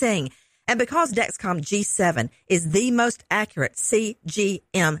 Amazing. And because Dexcom G7 is the most accurate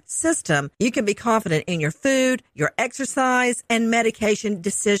CGM system, you can be confident in your food, your exercise, and medication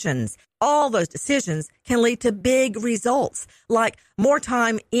decisions. All those decisions can lead to big results, like more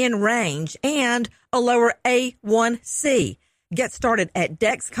time in range and a lower A1C. Get started at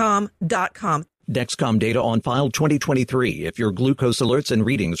Dexcom.com. Dexcom data on file 2023. If your glucose alerts and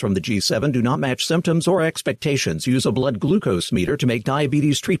readings from the G7 do not match symptoms or expectations, use a blood glucose meter to make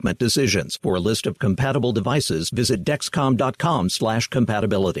diabetes treatment decisions. For a list of compatible devices, visit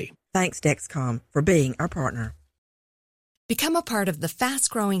Dexcom.com/compatibility. Thanks, Dexcom, for being our partner. Become a part of the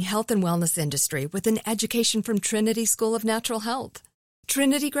fast-growing health and wellness industry with an education from Trinity School of Natural Health.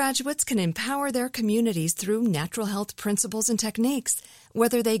 Trinity graduates can empower their communities through natural health principles and techniques,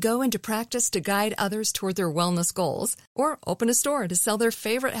 whether they go into practice to guide others toward their wellness goals or open a store to sell their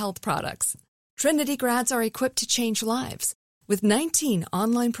favorite health products. Trinity grads are equipped to change lives with 19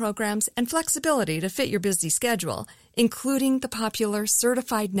 online programs and flexibility to fit your busy schedule, including the popular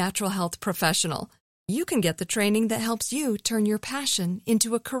Certified Natural Health Professional. You can get the training that helps you turn your passion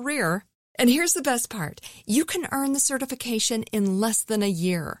into a career. And here's the best part. You can earn the certification in less than a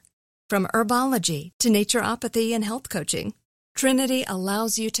year. From herbology to naturopathy and health coaching, Trinity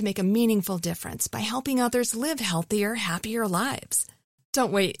allows you to make a meaningful difference by helping others live healthier, happier lives.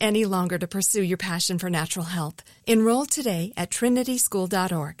 Don't wait any longer to pursue your passion for natural health. Enroll today at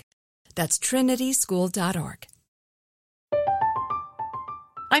trinityschool.org. That's trinityschool.org.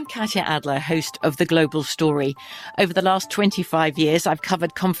 I'm Katya Adler, host of The Global Story. Over the last 25 years, I've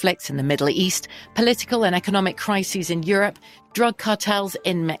covered conflicts in the Middle East, political and economic crises in Europe, drug cartels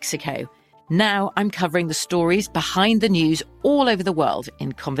in Mexico. Now I'm covering the stories behind the news all over the world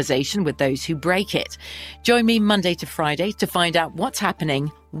in conversation with those who break it. Join me Monday to Friday to find out what's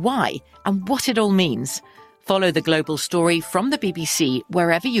happening, why, and what it all means. Follow The Global Story from the BBC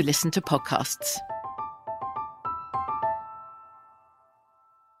wherever you listen to podcasts.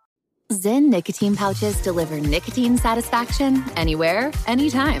 Zyn nicotine pouches deliver nicotine satisfaction anywhere,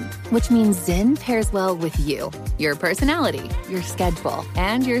 anytime, which means Zyn pairs well with you, your personality, your schedule,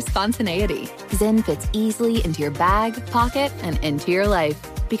 and your spontaneity. Zyn fits easily into your bag, pocket, and into your life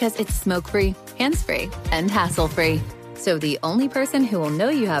because it's smoke-free, hands-free, and hassle-free. So the only person who will know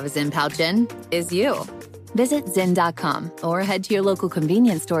you have a Zyn pouch in is you. Visit Zyn.com or head to your local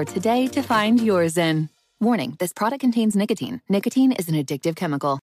convenience store today to find your Zyn. Warning, this product contains nicotine. Nicotine is an addictive chemical.